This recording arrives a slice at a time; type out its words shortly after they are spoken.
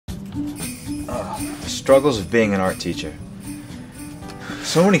The struggles of being an art teacher.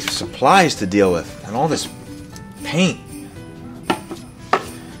 So many supplies to deal with, and all this paint.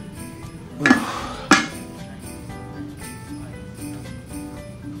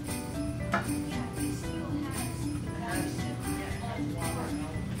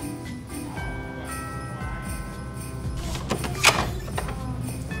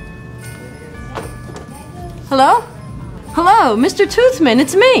 Hello? Hello, Mr. Toothman,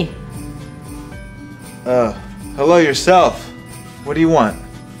 it's me. Hello yourself. What do you want?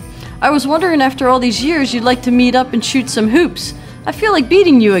 I was wondering after all these years you'd like to meet up and shoot some hoops. I feel like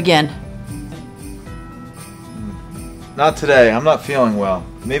beating you again. Not today. I'm not feeling well.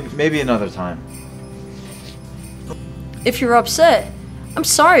 Maybe another time. If you're upset, I'm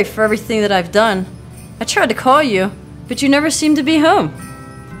sorry for everything that I've done. I tried to call you, but you never seemed to be home.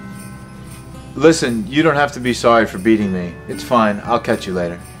 Listen, you don't have to be sorry for beating me. It's fine. I'll catch you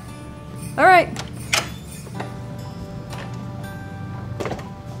later. All right.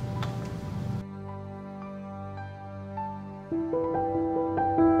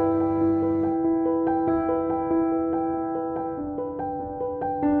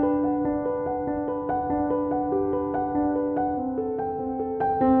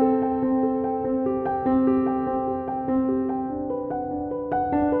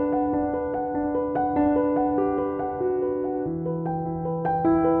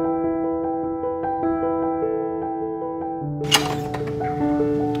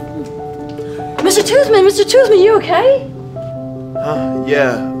 Mr. Toothman, you okay?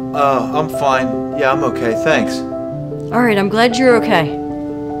 Yeah, I'm fine. Yeah, I'm okay, thanks. All right, I'm glad you're okay.